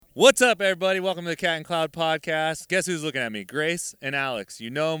What's up, everybody? Welcome to the Cat and Cloud podcast. Guess who's looking at me? Grace and Alex. You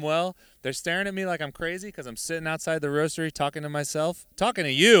know them well. They're staring at me like I'm crazy because I'm sitting outside the roastery talking to myself. Talking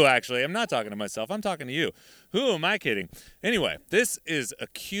to you, actually. I'm not talking to myself. I'm talking to you. Who am I kidding? Anyway, this is a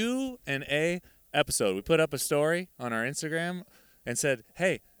Q&A episode. We put up a story on our Instagram and said,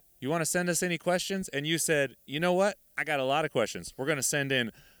 hey, you want to send us any questions? And you said, you know what? I got a lot of questions. We're going to send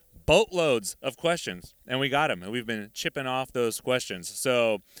in boatloads of questions, and we got them, and we've been chipping off those questions.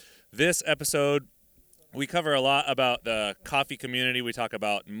 So this episode, we cover a lot about the coffee community. We talk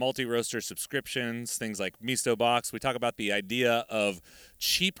about multi-roaster subscriptions, things like Misto Box. We talk about the idea of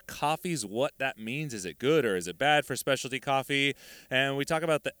cheap coffees, what that means. Is it good or is it bad for specialty coffee? And we talk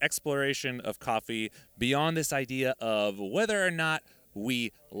about the exploration of coffee beyond this idea of whether or not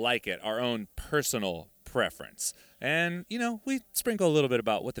we like it, our own personal preference. And, you know, we sprinkle a little bit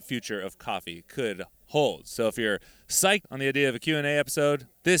about what the future of coffee could hold. So if you're psyched on the idea of a Q&A episode,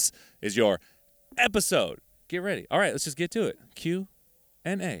 this is your episode. Get ready. All right, let's just get to it.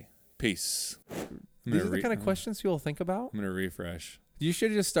 Q&A. Peace. These are the kind of questions you'll think about? I'm going to refresh. You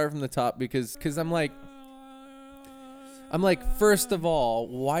should just start from the top because I'm like, first of all,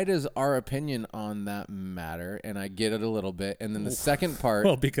 why does our opinion on that matter? And I get it a little bit. And then the second part.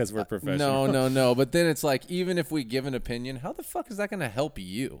 Well, because we're professional. No. But then it's like, even if we give an opinion, how the fuck is that going to help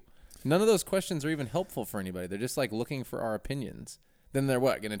you? None of those questions are even helpful for anybody. They're just like looking for our opinions. Then they're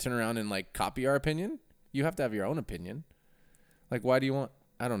what? Going to turn around and like copy our opinion? You have to have your own opinion. Like, why do you want?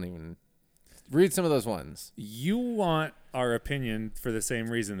 I don't even. Read some of those ones. You want our opinion for the same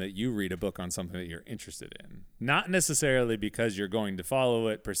reason that you read a book on something that you're interested in. Not necessarily because you're going to follow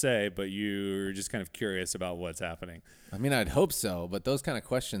it per se, but you're just kind of curious about what's happening. I mean, I'd hope so, but those kind of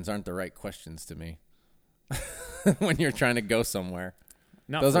questions aren't the right questions to me when you're trying to go somewhere.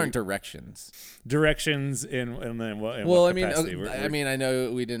 Those aren't directions. Directions in what capacity? I mean, I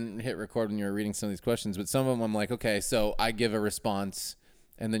know we didn't hit record when you were reading some of these questions, but some of them I'm like, okay, so I give a response.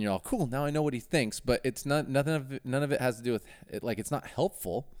 And then you're all cool. Now I know what he thinks, but it's not none of it has to do with it. Like, it's not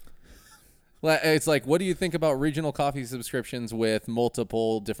helpful. It's like, what do you think about regional coffee subscriptions with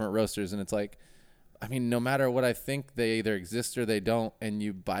multiple different roasters? And it's like, I mean, no matter what I think, they either exist or they don't, and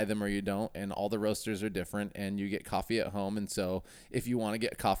you buy them or you don't, and all the roasters are different, and you get coffee at home. And so, if you want to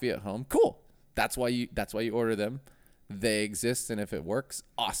get coffee at home, cool. That's why you order them. They exist, and if it works,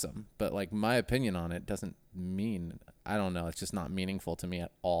 awesome. But like, my opinion on it doesn't mean, I don't know, it's just not meaningful to me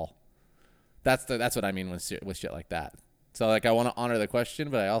at all. That's what I mean with shit like that. So like, I want to honor the question,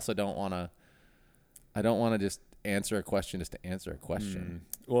 but I also don't want to just answer a question just to answer a question.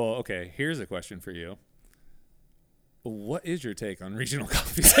 Well, okay, here's a question for you. What is your take on regional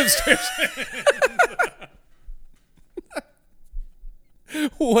coffee subscription?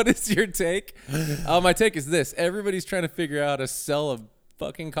 What is your take? My take is this. Everybody's trying to figure out how to sell a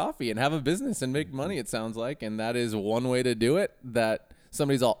fucking coffee and have a business and make money, it sounds like. And that is one way to do it. That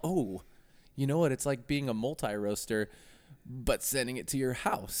somebody's all, oh, you know what? It's like being a multi-roaster, but sending it to your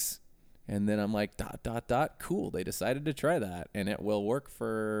house. And then I'm like, ... Cool. They decided to try that. And it will work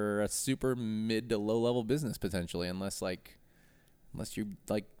for a super mid to low level business potentially, unless you're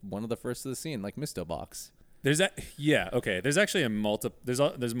like one of the first of the scene, like Misto Box. There's actually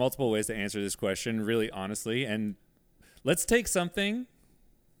there's multiple ways to answer this question, really honestly. And let's take something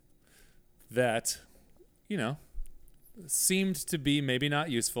that, you know, seemed to be maybe not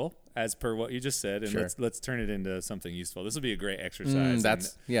useful as per what you just said, and sure. let's turn it into something useful. This will be a great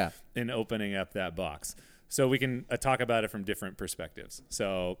exercise in opening up that box. So we can talk about it from different perspectives.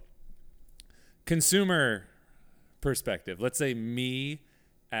 So consumer perspective, let's say me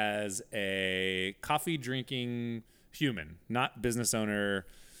as a coffee drinking human, not business owner,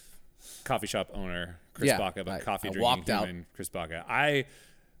 coffee shop owner, Chris Baca, but coffee drinking human, Chris Baca.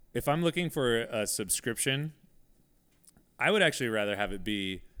 If I'm looking for a subscription, I would actually rather have it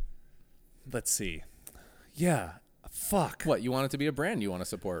be, let's see. Yeah. Fuck. What, you want it to be a brand you want to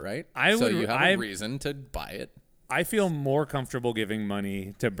support, right? So you have a reason to buy it. I feel more comfortable giving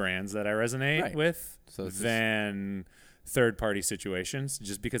money to brands that I resonate with than third-party situations,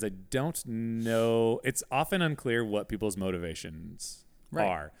 just because I don't know. It's often unclear what people's motivations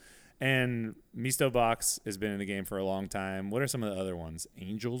are. And Misto Box has been in the game for a long time. What are some of the other ones?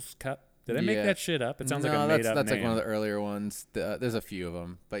 Angel's Cup? Did I make that shit up? It sounds like a made-up name. That's like one of the earlier ones. There's a few of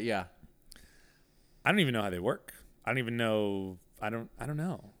them, but yeah. I don't even know how they work. I don't even know. I don't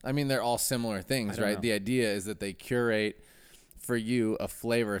know. I mean, they're all similar things, right? The idea is that they curate for you a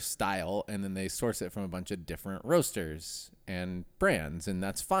flavor style, and then they source it from a bunch of different roasters and brands, and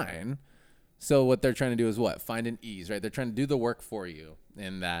that's fine. So what they're trying to do is what? Find an ease, right? They're trying to do the work for you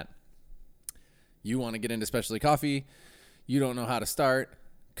in that you want to get into specialty coffee. You don't know how to start.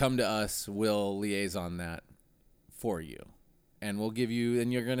 come to us. We'll liaison that for you. And we'll give you,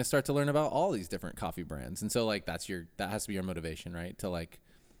 and you're going to start to learn about all these different coffee brands. And so like, that has to be your motivation, right? To like,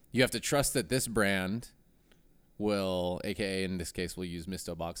 you have to trust that this brand will, AKA in this case, we'll use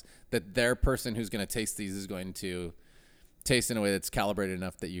Misto Box, that their person who's going to taste these is going to taste in a way that's calibrated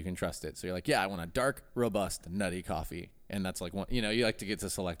enough that you can trust it. So you're like, yeah, I want a dark, robust, nutty coffee. And that's like one, you like to get to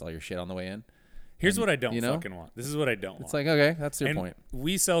select all your shit on the way in. Here's what I don't fucking want. This is what I don't want. It's like, okay, that's your point.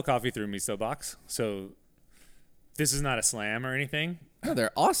 We sell coffee through Misto Box, so this is not a slam or anything. No,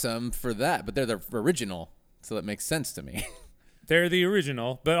 they're awesome for that, but they're the original, so that makes sense to me. They're the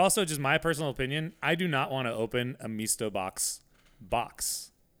original, but also just my personal opinion, I do not want to open a Misto Box.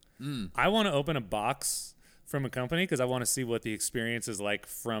 I want to open a box from a company because I want to see what the experience is like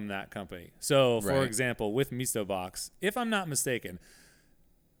from that company. So, for example, with Misto Box, if I'm not mistaken,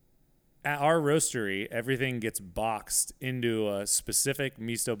 at our roastery, everything gets boxed into a specific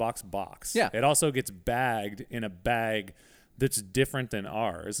Misto Box box. Yeah. It also gets bagged in a bag that's different than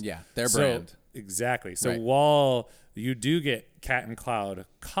ours. Yeah, their brand. Exactly. So while you do get Cat and Cloud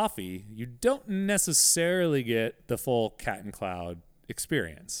coffee, you don't necessarily get the full Cat and Cloud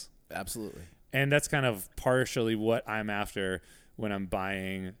experience. Absolutely. And that's kind of partially what I'm after when I'm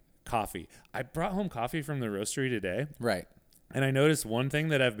buying coffee. I brought home coffee from the roastery today. Right. And I noticed one thing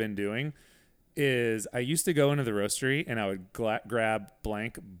that I've been doing is I used to go into the roastery and I would grab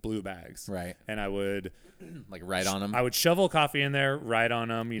blank blue bags. Right. And I would like write on them. I would shovel coffee in there, write on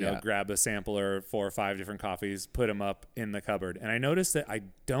them, grab a sampler, 4 or 5 different coffees, put them up in the cupboard. And I noticed that I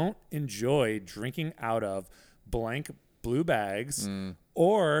don't enjoy drinking out of blank blue bags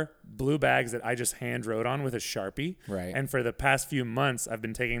or blue bags that I just hand wrote on with a Sharpie. Right. And for the past few months, I've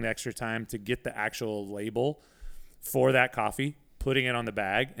been taking the extra time to get the actual label for that coffee, putting it on the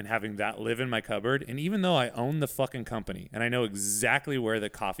bag and having that live in my cupboard. And even though I own the fucking company and I know exactly where the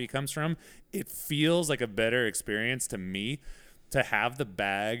coffee comes from, it feels like a better experience to me to have the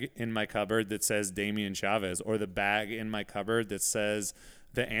bag in my cupboard that says Damian Chavez or the bag in my cupboard that says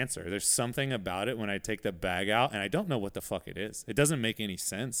The Answer. There's something about it when I take the bag out and I don't know what the fuck it is. It doesn't make any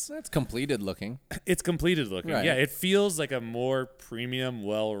sense. That's completed looking. It's completed looking. Right. Yeah, it feels like a more premium,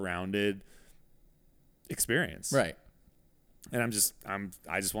 well-rounded experience. Right. And I just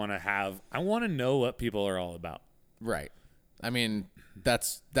want to know what people are all about. Right. I mean,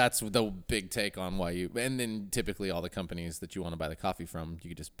 that's the big take on why and then typically all the companies that you want to buy the coffee from, you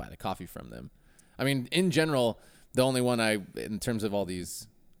could just buy the coffee from them. I mean, in general, the only one in terms of all these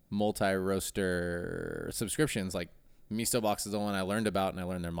multi-roaster subscriptions, like Misto Box is the one I learned about and I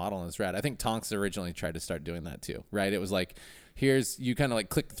learned their model and it's rad. I think Tonks originally tried to start doing that too, right? It was like, you kind of like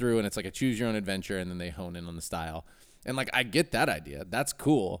click through and it's like a choose your own adventure and then they hone in on the style. And like, I get that idea. That's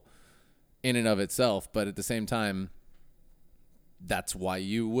cool in and of itself. But at the same time, that's why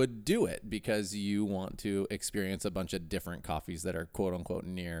you would do it, because you want to experience a bunch of different coffees that are quote unquote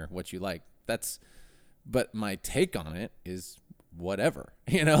near what you like. But my take on it is whatever,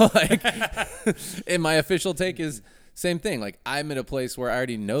 like, and my official take is same thing. Like, I'm at a place where I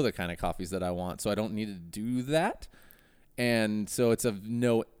already know the kind of coffees that I want, so I don't need to do that. And so it's of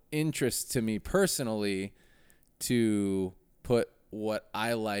no interest to me personally to put what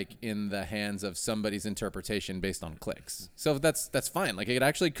I like in the hands of somebody's interpretation based on clicks. So that's fine. Like, it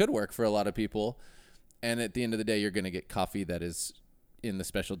actually could work for a lot of people. And at the end of the day, you're going to get coffee that is in the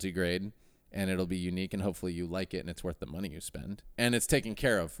specialty grade and it'll be unique and hopefully you like it and it's worth the money you spend and it's taken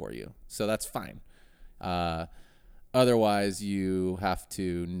care of for you. So that's fine. Otherwise, you have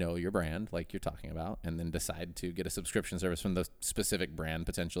to know your brand like you're talking about and then decide to get a subscription service from the specific brand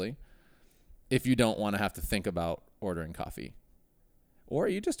potentially, if you don't want to have to think about ordering coffee. Or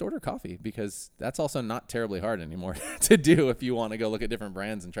you just order coffee, because that's also not terribly hard anymore to do if you want to go look at different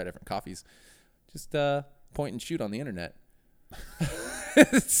brands and try different coffees. Just point and shoot on the internet.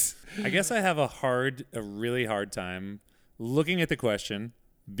 I guess I have a really hard time looking at the question,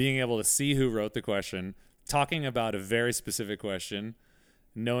 being able to see who wrote the question, talking about a very specific question,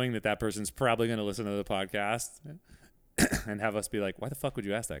 knowing that person's probably going to listen to the podcast and have us be like, why the fuck would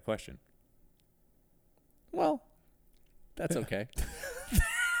you ask that question? Well, that's okay.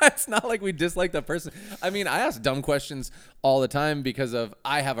 It's not like we dislike the person. I mean, I ask dumb questions all the time because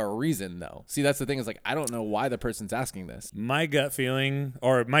I have a reason, though. See, that's the thing, is like, I don't know why the person's asking this. My gut feeling,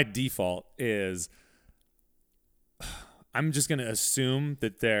 or my default, is I'm just going to assume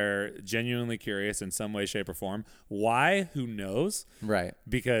that they're genuinely curious in some way, shape, or form. Why? Who knows? Right.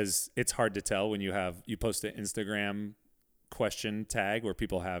 Because it's hard to tell when you post an Instagram question tag where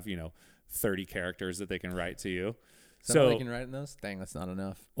people have, 30 characters that they can write to you. Is that So- all you can write in those? Dang, that's not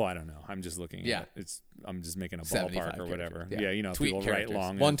enough. Well, I don't know. I'm just looking. Yeah. I'm just making a 75 ballpark or whatever. characters. Yeah, Yeah. you know, Tweet people characters. write long.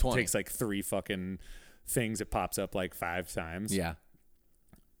 And 120. it takes like 3 fucking things. It pops up like 5 times. Yeah.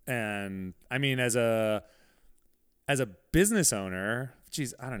 And I mean, as a business owner,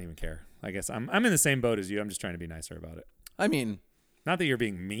 geez, I don't even care. I guess I'm in the same boat as you. I'm just trying to be nicer about it. I mean, Not that you're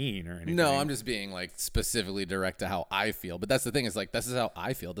being mean or anything. no, I'm just being like specifically direct to how I feel. But that's the thing is like, this is how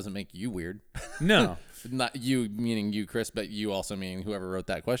I feel. It doesn't make you weird. No. Not you meaning you, Chris, but you also meaning whoever wrote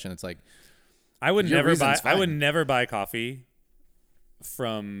that question. It's like, I would Your never buy. reason's I would fine. never buy coffee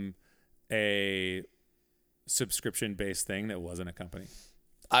from a subscription-based thing that wasn't a company.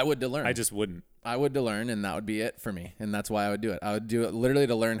 I would to learn. I just wouldn't. I would to learn, and that would be it for me. And that's why I would do it. I would do it literally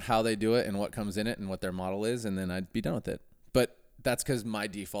to learn how they do it and what comes in it and what their model is, and then I'd be done with it. But that's because my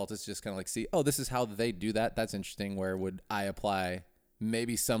default is just kind of like, see, oh, this is how they do that. That's interesting. Where would I apply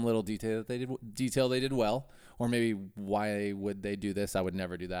maybe some little detail they did well, or maybe why would they do this? I would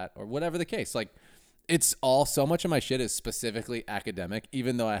never do that, or whatever the case. Like, it's all, so much of my shit is specifically academic,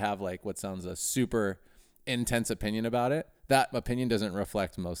 even though I have like what sounds a super intense opinion about it. That opinion doesn't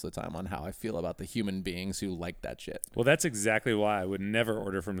reflect most of the time on how I feel about the human beings who like that shit. Well, that's exactly why I would never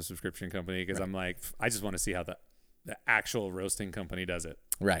order from a subscription company, because I'm like, I just want to see how the actual roasting company does it.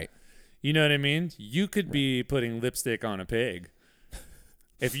 Right. You know what I mean? You could be putting lipstick on a pig.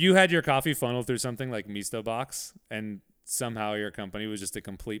 If you had your coffee funneled through something like Misto Box and somehow your company was just a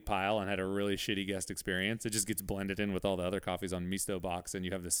complete pile and had a really shitty guest experience, it just gets blended in with all the other coffees on Misto Box and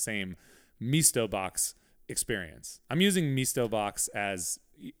you have the same Misto Box experience. I'm using Misto Box as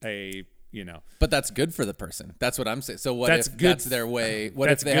a, you know, But that's good for the person. That's what I'm saying. So what That's if good that's their way? What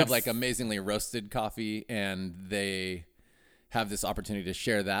if that's they good have like amazingly roasted coffee and they have this opportunity to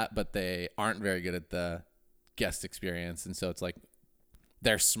share that, but they aren't very good at the guest experience. And so it's like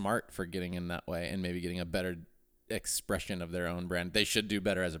they're smart for getting in that way and maybe getting a better expression of their own brand. They should do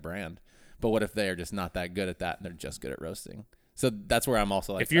better as a brand. But what if they are just not that good at that and they're just good at roasting? So that's where I'm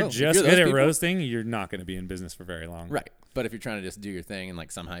also like, if you're oh, just those good at people- roasting, you're not going to be in business for very long. Right. But if you're trying to just do your thing and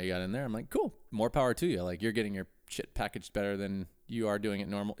like somehow you got in there, I'm like, cool, more power to you. Like you're getting your shit packaged better than you are doing it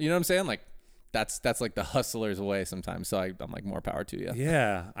normal. You know what I'm saying? Like that's like the hustler's way sometimes. So I'm like, more power to you.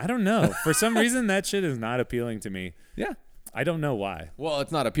 Yeah. I don't know. For some reason, that shit is not appealing to me. Yeah. I don't know why. Well,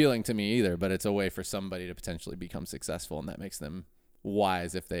 it's not appealing to me either, but it's a way for somebody to potentially become successful, and that makes them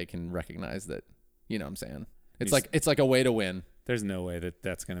wise if they can recognize that. You know what I'm saying? It's like a way to win. There's no way that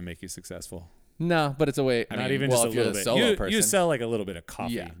that's going to make you successful. No, but it's a way. Not even just a if you're little a bit. solo You person, sell like a little bit of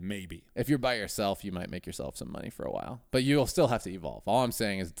coffee, Yeah. maybe. if you're by yourself, you might make yourself some money for a while, but you'll still have to evolve. All I'm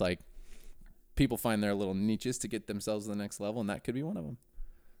saying is it's like people find their little niches to get themselves to the next level, and that could be one of them.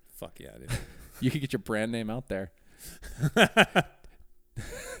 Fuck yeah, dude. You could get your brand name out there.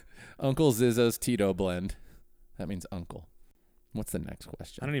 Uncle Zizzo's Tito blend. That means uncle. What's the next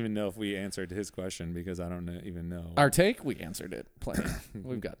question? I don't even know if we answered his question because I don't even know. Our take? We answered it. Plenty.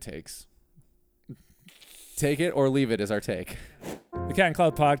 We've got takes. Take it or leave it is our take. The Cat and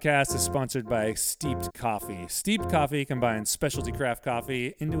Cloud podcast is sponsored by Steeped Coffee. Steeped Coffee combines specialty craft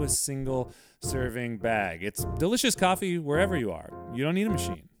coffee into a single serving bag. It's delicious coffee wherever you are. You don't need a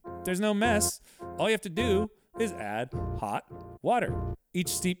machine. There's no mess. All you have to do is add hot water. Each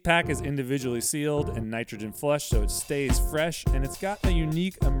steep pack is individually sealed and nitrogen flushed so it stays fresh, and it's got a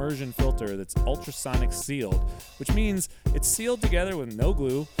unique immersion filter that's ultrasonic sealed, which means it's sealed together with no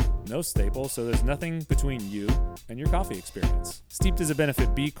glue, no staple, so there's nothing between you and your coffee experience. Steeped is a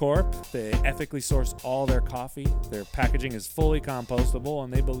Benefit B Corp. They ethically source all their coffee. Their packaging is fully compostable,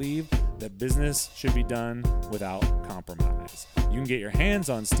 and they believe that business should be done without compromise. You can get your hands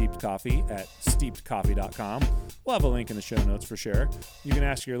on Steeped Coffee at steepedcoffee.com. We'll have a link in the show notes for sure. You can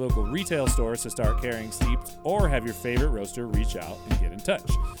ask your local retail stores to start carrying Steeped, or have your favorite roaster reach out and get in touch.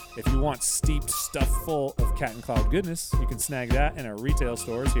 If you want Steeped stuffed full of Cat and Cloud goodness, you can snag that in our retail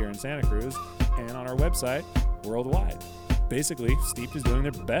stores here in Santa Cruz and on our website worldwide. Basically, Steeped is doing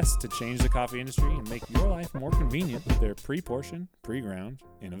their best to change the coffee industry and make your life more convenient with their pre-portioned, pre-ground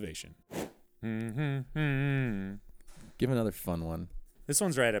innovation. Give another fun one. This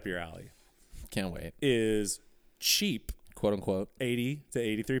one's right up your alley. Can't wait. Is cheap, Quote unquote. 80 to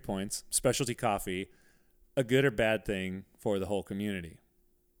 83 points, specialty coffee, a good or bad thing for the whole community?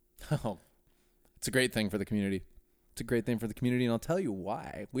 Oh, it's a great thing for the community. It's a great thing for the community, and I'll tell you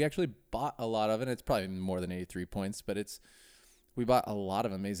why. We actually bought a lot of it. It's probably more than 83 points, but we bought a lot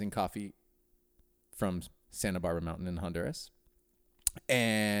of amazing coffee from Santa Barbara Mountain in Honduras.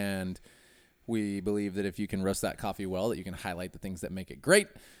 And we believe that if you can roast that coffee well, that you can highlight the things that make it great.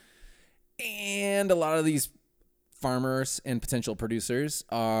 And a lot of these farmers and potential producers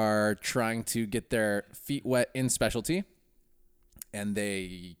are trying to get their feet wet in specialty, and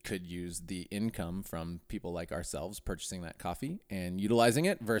they could use the income from people like ourselves purchasing that coffee and utilizing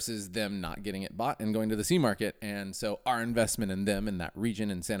it versus them not getting it bought and going to the C market. And so our investment in them in that region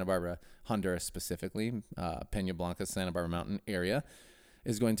in Santa Barbara, Honduras specifically, Peña Blanca, Santa Barbara Mountain area,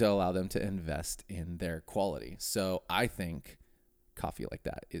 is going to allow them to invest in their quality. So I think coffee like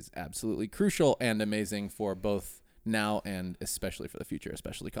that is absolutely crucial and amazing for both now and especially for the future,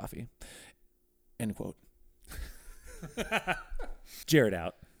 especially coffee. End quote. Jared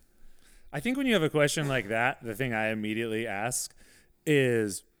out. I think when you have a question like that, the thing I immediately ask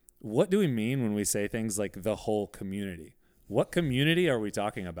is, what do we mean when we say things like the whole community? What community are we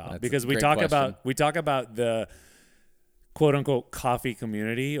talking about? That's Because a we great talk question. about the quote unquote coffee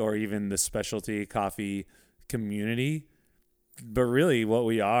community or even the specialty coffee community. But really what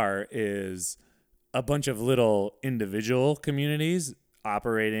we are is a bunch of little individual communities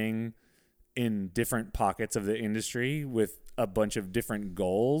operating in different pockets of the industry with a bunch of different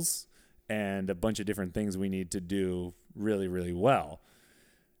goals and a bunch of different things we need to do really, really well.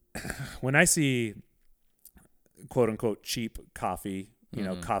 When I see quote unquote cheap coffee, you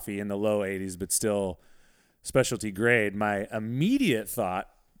know, coffee in the low 80s, but still specialty grade, my immediate thought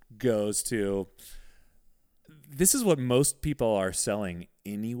goes to, this is what most people are selling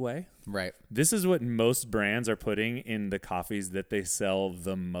anyway. Right. This is what most brands are putting in the coffees that they sell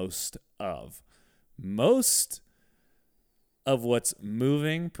the most of. Most of what's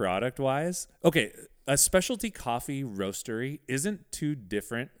moving product-wise. Okay, a specialty coffee roastery isn't too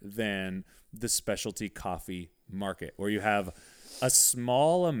different than the specialty coffee market, where you have a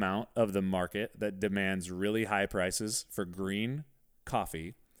small amount of the market that demands really high prices for green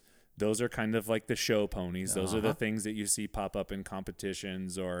coffee. Those are kind of like the show ponies. Those are the things that you see pop up in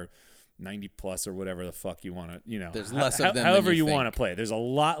competitions or 90 plus or whatever the fuck you want to, you know. There's less of them however than you want to think. play. There's a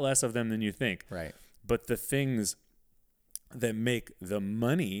lot less of them than you think. Right. But the things that make the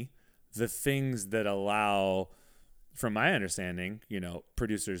money, the things that allow, from my understanding, you know,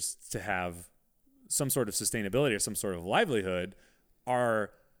 producers to have some sort of sustainability or some sort of livelihood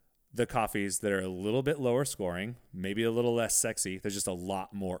are the coffees that are a little bit lower scoring, maybe a little less sexy. There's just a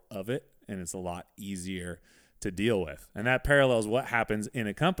lot more of it, and it's a lot easier to deal with. And that parallels what happens in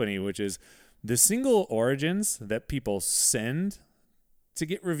a company, which is the single origins that people send to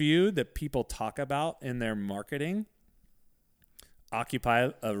get reviewed, that people talk about in their marketing, occupy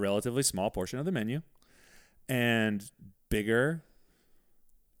a relatively small portion of the menu, and bigger,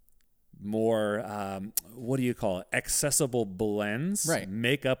 more, what do you call it? Accessible blends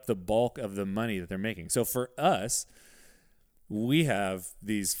make up the bulk of the money that they're making. So for us, we have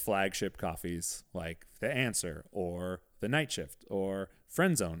these flagship coffees like the Answer or the Night Shift or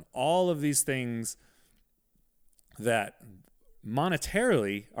Friend Zone, all of these things that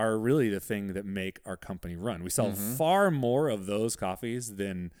monetarily are really the thing that make our company run. We sell far more of those coffees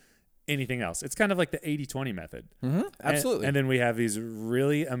than anything else. It's kind of like the 80-20 method. Absolutely. And then we have these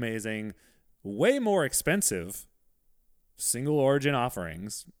really amazing, way more expensive single origin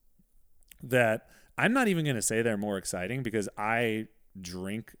offerings that I'm not even going to say they're more exciting, because I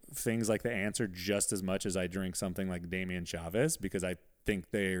drink things like the Answer just as much as I drink something like Damian Chavez, because I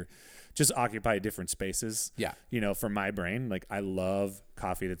think they're just occupy different spaces. Yeah. You know, for my brain, like I love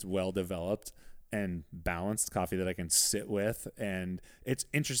coffee that's well developed and balanced, coffee that I can sit with, and it's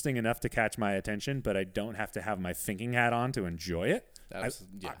interesting enough to catch my attention, but I don't have to have my thinking hat on to enjoy it. I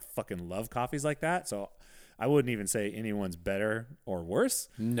fucking love coffees like that. So I wouldn't even say anyone's better or worse.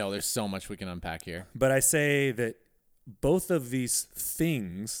 No, there's so much we can unpack here. But I say that both of these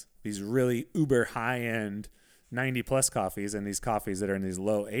things, these really uber high-end 90-plus coffees and these coffees that are in these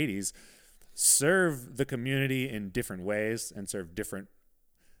low 80s, serve the community in different ways and serve different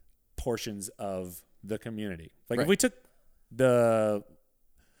portions of the community. Like if we took the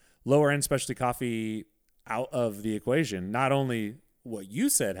lower-end specialty coffee out of the equation, not only what you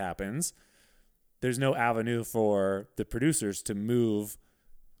said happens, there's no avenue for the producers to move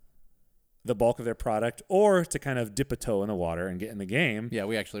the bulk of their product or to kind of dip a toe in the water and get in the game. Yeah,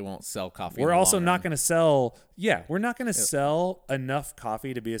 we actually won't sell coffee. We're also not going to sell, we're not going to sell enough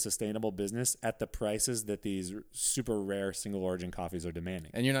coffee to be a sustainable business at the prices that these super rare single origin coffees are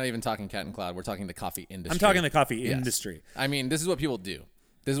demanding. And you're not even talking Cat and Cloud. We're talking the coffee industry. I'm talking the coffee industry. I mean, this is what people do.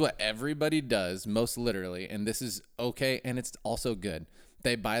 This is what everybody does, most literally, and this is okay, and it's also good.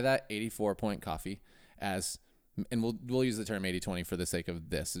 They buy that 84-point coffee as, and we'll use the term 80-20 for the sake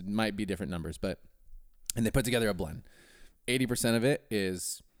of this. It might be different numbers, and they put together a blend. 80% of it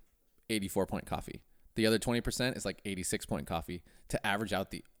is 84-point coffee. The other 20% is like 86-point coffee to average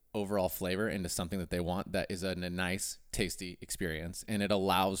out the overall flavor into something that they want that is a nice, tasty experience. And it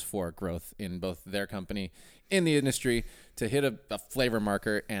allows for growth in both their company, in the industry, to hit a flavor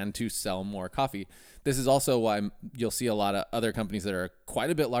marker and to sell more coffee. This is also why you'll see a lot of other companies that are quite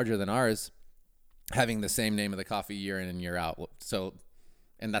a bit larger than ours having the same name of the coffee year in and year out. So,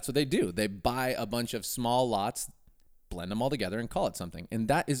 and that's what they do. They buy a bunch of small lots, blend them all together, and call it something. And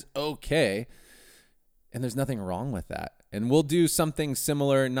that is okay. And there's nothing wrong with that. And we'll do something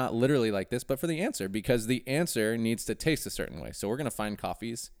similar, not literally like this, but for the answer, because the answer needs to taste a certain way. So we're going to find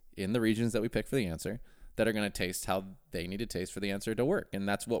coffees in the regions that we pick for the answer that are going to taste how they need to taste for the answer to work. And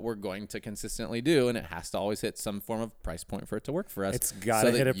that's what we're going to consistently do. And it has to always hit some form of price point for it to work for us. It's got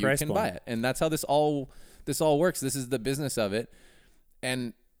to hit a price point. You can buy it. And that's how this all works. This is the business of it.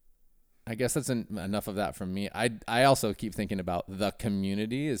 And I guess that's enough of that from me. I also keep thinking about the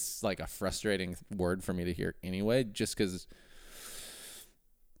community is like a frustrating word for me to hear anyway, just because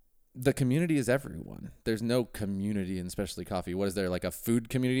the community is everyone. There's no community in specialty coffee. What is there, like a food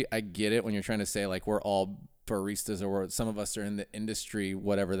community? I get it when you're trying to say like we're all baristas or some of us are in the industry,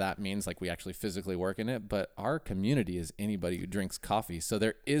 whatever that means, like we actually physically work in it. But our community is anybody who drinks coffee. So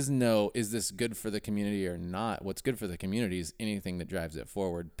there is no, is this good for the community or not? What's good for the community is anything that drives it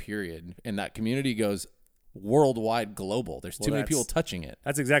forward, period. And that community goes worldwide, global. There's too many people touching it.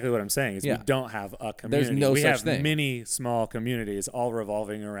 That's exactly what I'm saying. Is we don't have a community. There's no we such have thing. Many small communities all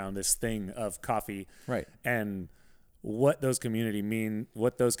revolving around this thing of coffee. Right. And what those communities mean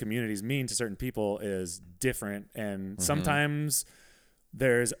to certain people is different. And sometimes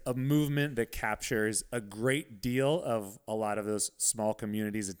there's a movement that captures a great deal of a lot of those small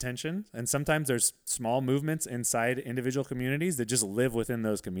communities' attention. And sometimes there's small movements inside individual communities that just live within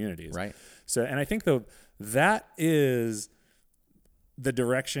those communities. Right. So, and I think that is the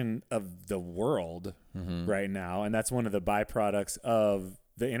direction of the world right now. And that's one of the byproducts of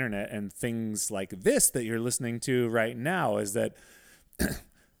the internet and things like this that you're listening to right now, is that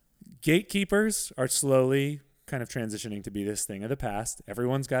gatekeepers are slowly kind of transitioning to be this thing of the past.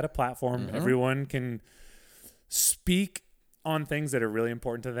 Everyone's got a platform. Everyone can speak on things that are really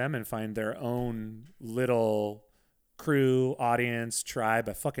important to them and find their own little crew, audience, tribe.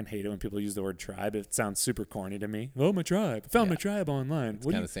 I fucking hate it when people use the word tribe. It sounds super corny to me. Oh, my tribe. I found my tribe online. It's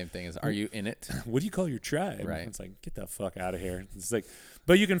kind of the same thing as, are you in it? What do you call your tribe? Right. It's like, get the fuck out of here. It's like,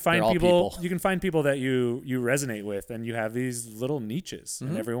 but you can find people. You can find people that you resonate with, and you have these little niches,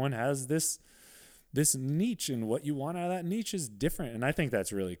 and everyone has this niche, and what you want out of that niche is different. And I think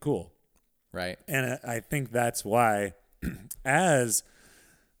that's really cool. Right. And I think that's why, as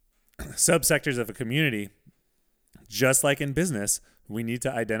subsectors of a community, just like in business, we need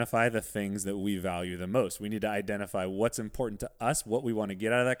to identify the things that we value the most. We need to identify what's important to us, what we want to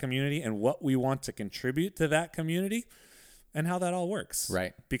get out of that community, and what we want to contribute to that community, and how that all works.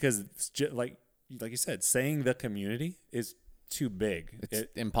 Right. Because like you said, saying the community is too big.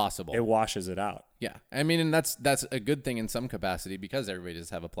 It's impossible. It washes it out. Yeah. I mean, and that's a good thing in some capacity because everybody does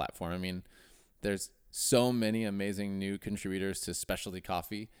have a platform. I mean, there's so many amazing new contributors to specialty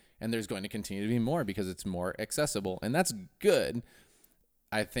coffee, and there's going to continue to be more because it's more accessible, and that's good.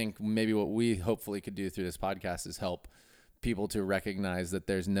 I think maybe what we hopefully could do through this podcast is help people to recognize that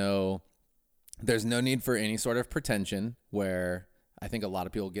there's no need for any sort of pretension, where I think a lot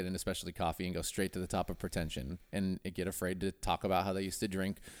of people get into specialty coffee and go straight to the top of pretension and get afraid to talk about how they used to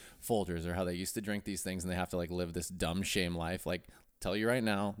drink Folgers or how they used to drink these things, and they have to like live this dumb shame life. Like, tell you right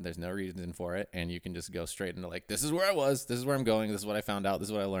now, there's no reason for it, and you can just go straight into like, this is where I was, this is where I'm going, this is what I found out, this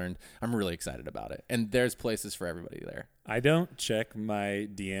is what I learned. I'm really excited about it, and there's places for everybody there. I don't check my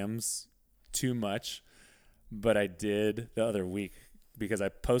DMs too much, but I did the other week because I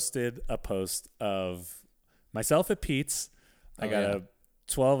posted a post of myself at Pete's. I got a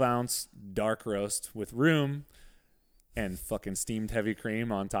 12-ounce dark roast with room and fucking steamed heavy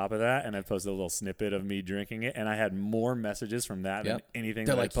cream on top of that, and I posted a little snippet of me drinking it, and I had more messages from that than anything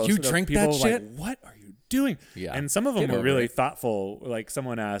They're that like, I posted. you drink people that shit? Like, what are you doing? Yeah. And some of them Get were really it. thoughtful. Like,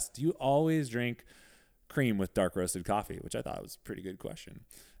 someone asked, do you always drink cream with dark roasted coffee? Which I thought was a pretty good question.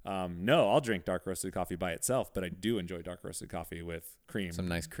 No, I'll drink dark roasted coffee by itself, but I do enjoy dark roasted coffee with cream. Some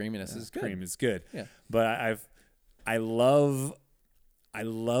nice creaminess is good. Cream is good. Yeah. But I love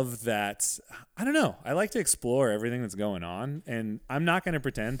that. I don't know. I like to explore everything that's going on, and I'm not going to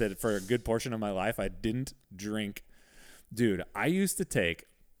pretend that for a good portion of my life I didn't drink. Dude, I used to take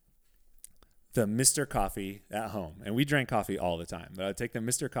the Mr. Coffee at home, and we drank coffee all the time. But I'd take the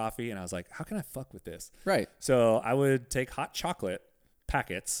Mr. Coffee, and I was like, how can I fuck with this? Right. So I would take hot chocolate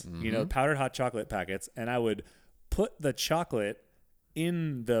packets, powdered hot chocolate packets, and I would put the chocolate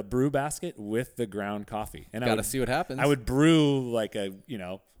in the brew basket with the ground coffee. And Got to see what happens. I would brew like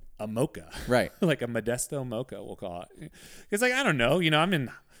a mocha. Right. Like a Modesto mocha, we'll call it. Because, like, I don't know. I'm in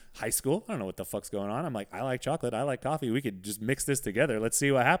high school. I don't know what the fuck's going on. I'm like, I like chocolate. I like coffee. We could just mix this together. Let's see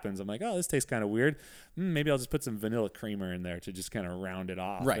what happens. I'm like, oh, this tastes kind of weird. Maybe I'll just put some vanilla creamer in there to just kind of round it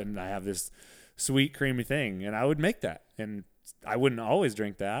off. Right. And I have this sweet, creamy thing. And I would make that. And I wouldn't always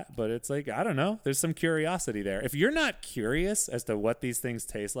drink that. But it's like, I don't know. There's some curiosity there. If you're not curious as to what these things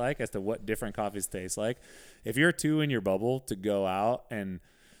taste like, as to what different coffees taste like, if you're too in your bubble to go out and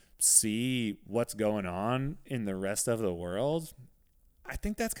see what's going on in the rest of the world, I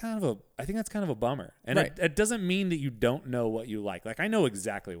think that's kind of a bummer. And right. it doesn't mean that you don't know what you like. Like, I know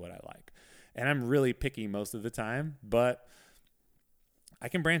exactly what I like, and I'm really picky most of the time, but I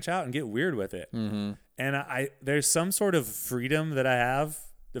can branch out and get weird with it. Mm-hmm. And there's some sort of freedom that I have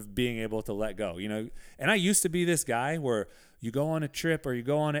of being able to let go, and I used to be this guy where you go on a trip or you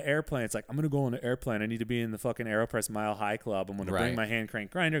go on an airplane. It's like, I'm going to go on an airplane. I need to be in the fucking AeroPress Mile High Club. I'm going to bring my hand crank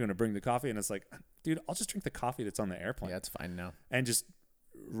grinder. I'm going to bring the coffee. And it's like, dude, I'll just drink the coffee that's on the airplane. Yeah, it's fine now. And just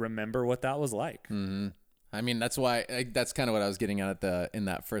remember what that was like. Mm-hmm. I mean, that's why that's kind of what I was getting at in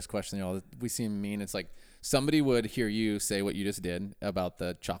that first question. We seem mean. It's like somebody would hear you say what you just did about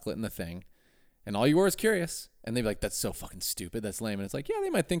the chocolate and the thing, and all you were is curious, and they'd be like, that's so fucking stupid. That's lame. And it's like, yeah, they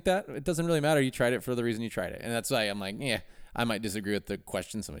might think that. It doesn't really matter. You tried it for the reason you tried it. And that's why I'm like, yeah, I might disagree with the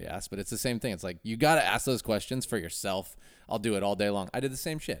question somebody asked, but it's the same thing. It's like, you got to ask those questions for yourself. I'll do it all day long. I did the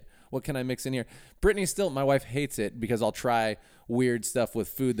same shit. What can I mix in here? Brittany still, my wife hates it because I'll try weird stuff with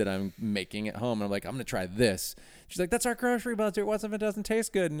food that I'm making at home. And I'm like, I'm going to try this. She's like, that's our grocery budget. What if it doesn't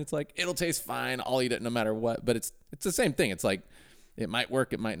taste good? And it's like, it'll taste fine. I'll eat it no matter what. But it's the same thing. It's like, it might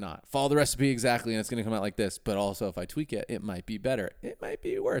work. It might not. Follow the recipe exactly. And it's going to come out like this. But also if I tweak it, it might be better. It might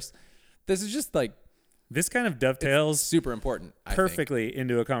be worse. This is just like, this kind of dovetails super important, perfectly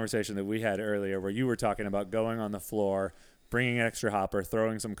into a conversation that we had earlier where you were talking about going on the floor, bringing an extra hopper,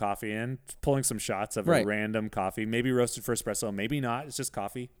 throwing some coffee in, pulling some shots of a random coffee, maybe roasted for espresso, maybe not. It's just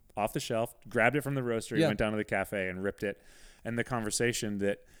coffee off the shelf, grabbed it from the roastery, went down to the cafe and ripped it. And the conversation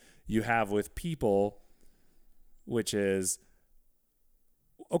that you have with people, which is,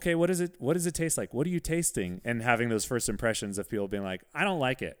 okay, what does it taste like? What are you tasting? And having those first impressions of people being like, I don't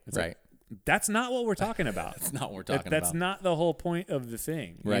like it. It's like, that's not what we're talking about. That's not what we're talking about. That's not the whole point of the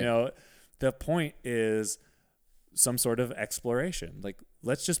thing. Right. The point is some sort of exploration. Like,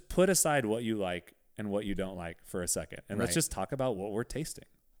 let's just put aside what you like and what you don't like for a second. And let's just talk about what we're tasting.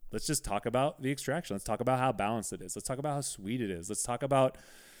 Let's just talk about the extraction. Let's talk about how balanced it is. Let's talk about how sweet it is. Let's talk about,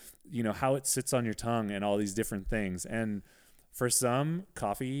 how it sits on your tongue and all these different things. And for some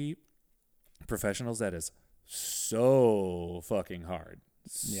coffee professionals, that is so fucking hard.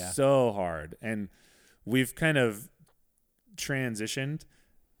 Yeah. So hard. And we've kind of transitioned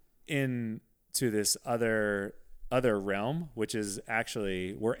into this other realm, which is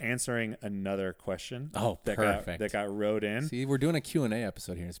actually we're answering another question. Oh, perfect. That got wrote in. See, we're doing a Q&A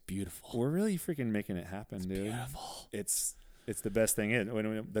episode here. It's beautiful. We're really freaking making it happen, dude. Beautiful. It's the best thing.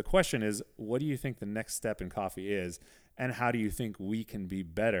 When the question is, what do you think the next step in coffee is, and how do you think we can be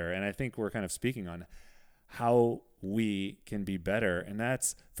better? And I think we're kind of speaking on how we can be better. And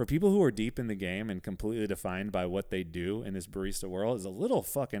that's for people who are deep in the game and completely defined by what they do in this barista world, is a little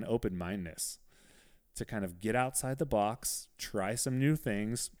fucking open-mindedness to kind of get outside the box, try some new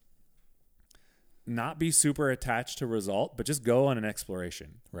things, not be super attached to result, but just go on an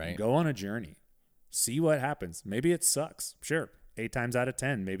exploration. Right. Go on a journey. See what happens. Maybe it sucks. Sure. 8 times out of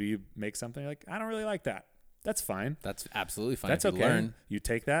 10, maybe you make something like, I don't really like that. That's fine. That's absolutely fine. That's if you okay. learn. You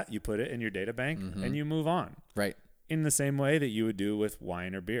take that, you put it in your data bank, and you move on. Right. In the same way that you would do with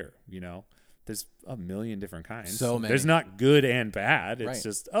wine or beer. There's a million different kinds. So many. There's not good and bad. It's Right.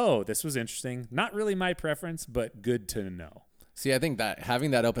 just, oh, this was interesting. Not really my preference, but good to know. See, I think that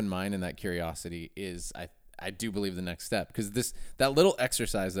having that open mind and that curiosity is, I do believe, the next step, because that little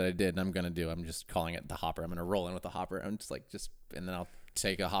exercise that I did, and I'm going to do, I'm just calling it the hopper. I'm going to roll in with the hopper. I'm and then I'll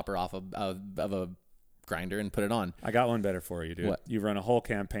take a hopper off of a grinder and put it on. I got one better for you, dude. What? You run a whole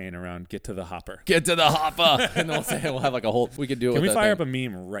campaign around get to the hopper. Get to the hopper. And we'll have like a whole, we could do it. Can with we that fire thing. up a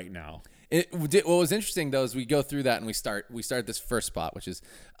meme right now? What was interesting though is we go through that and we start this first spot, which is,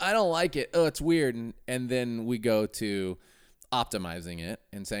 I don't like it. Oh, it's weird. And then we go to optimizing it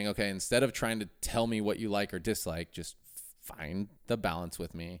and saying, okay, instead of trying to tell me what you like or dislike, just find the balance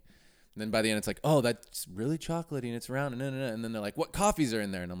with me. And then by the end, it's like, oh, that's really chocolatey and it's round. And then they're like, what coffees are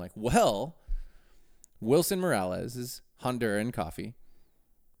in there? And I'm like, well, Wilson Morales' Honduran coffee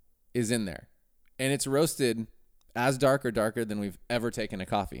is in there. And it's roasted as dark or darker than we've ever taken a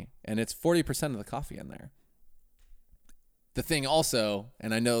coffee. And it's 40% of the coffee in there. The thing also,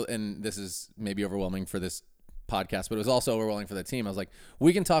 and I know, and this is maybe overwhelming for this podcast, but it was also overwhelming for the team. I was like,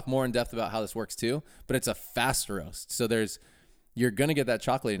 we can talk more in depth about how this works too, but it's a fast roast. So you're going to get that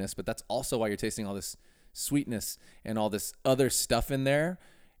chocolatiness, but that's also why you're tasting all this sweetness and all this other stuff in there.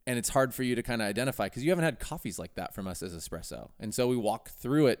 And it's hard for you to kind of identify because you haven't had coffees like that from us as espresso. And so we walk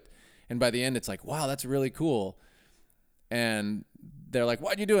through it. And by the end, it's like, wow, that's really cool. And they're like,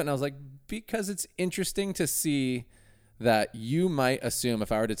 why'd you do it? And I was like, because it's interesting to see that you might assume,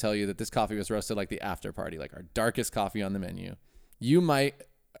 if I were to tell you that this coffee was roasted like the after party, like our darkest coffee on the menu, you might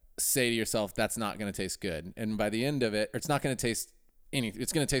say to yourself, that's not going to taste good. And by the end of it, it's not going to taste anything.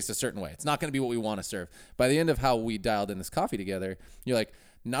 It's going to taste a certain way. It's not going to be what we want to serve. By the end of how we dialed in this coffee together, you're like,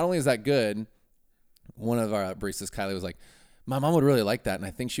 not only is that good, one of our baristas, Kylie, was like, my mom would really like that. And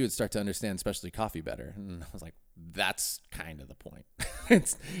I think she would start to understand specialty coffee better. And I was like, that's kind of the point.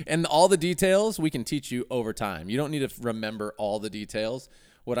 And all the details we can teach you over time. You don't need to remember all the details.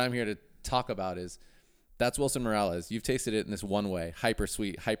 What I'm here to talk about is that's Wilson Morales. You've tasted it in this one way, hyper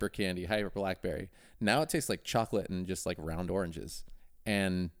sweet, hyper candy, hyper blackberry. Now it tastes like chocolate and just like round oranges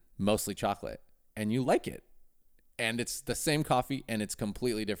and mostly chocolate. And you like it. And it's the same coffee and it's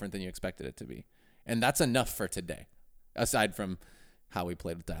completely different than you expected it to be. And that's enough for today, aside from how we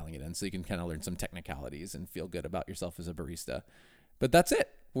played with dialing it in. So you can kind of learn some technicalities and feel good about yourself as a barista. But that's it.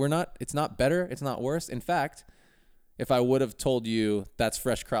 It's not better. It's not worse. In fact, if I would have told you that's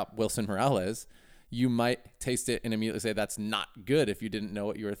fresh crop Wilson Morales, you might taste it and immediately say that's not good if you didn't know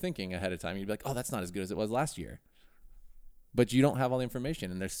what you were thinking ahead of time. You'd be like, oh, that's not as good as it was last year. But you don't have all the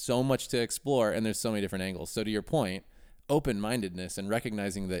information, and there's so much to explore, and there's so many different angles. So to your point, open-mindedness and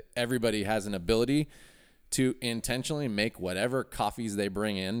recognizing that everybody has an ability to intentionally make whatever coffees they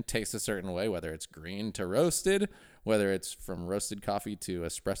bring in taste a certain way, whether it's green to roasted, whether it's from roasted coffee to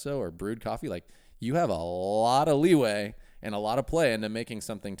espresso or brewed coffee. Like, you have a lot of leeway and a lot of play into making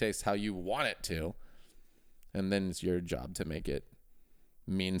something taste how you want it to. And then it's your job to make it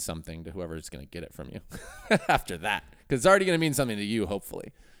mean something to whoever's going to get it from you after that. Because it's already going to mean something to you,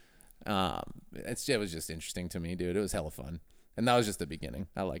 hopefully. It was just interesting to me, dude. It was hella fun. And that was just the beginning.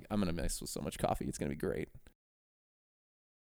 I'm going to mess with so much coffee. It's going to be great.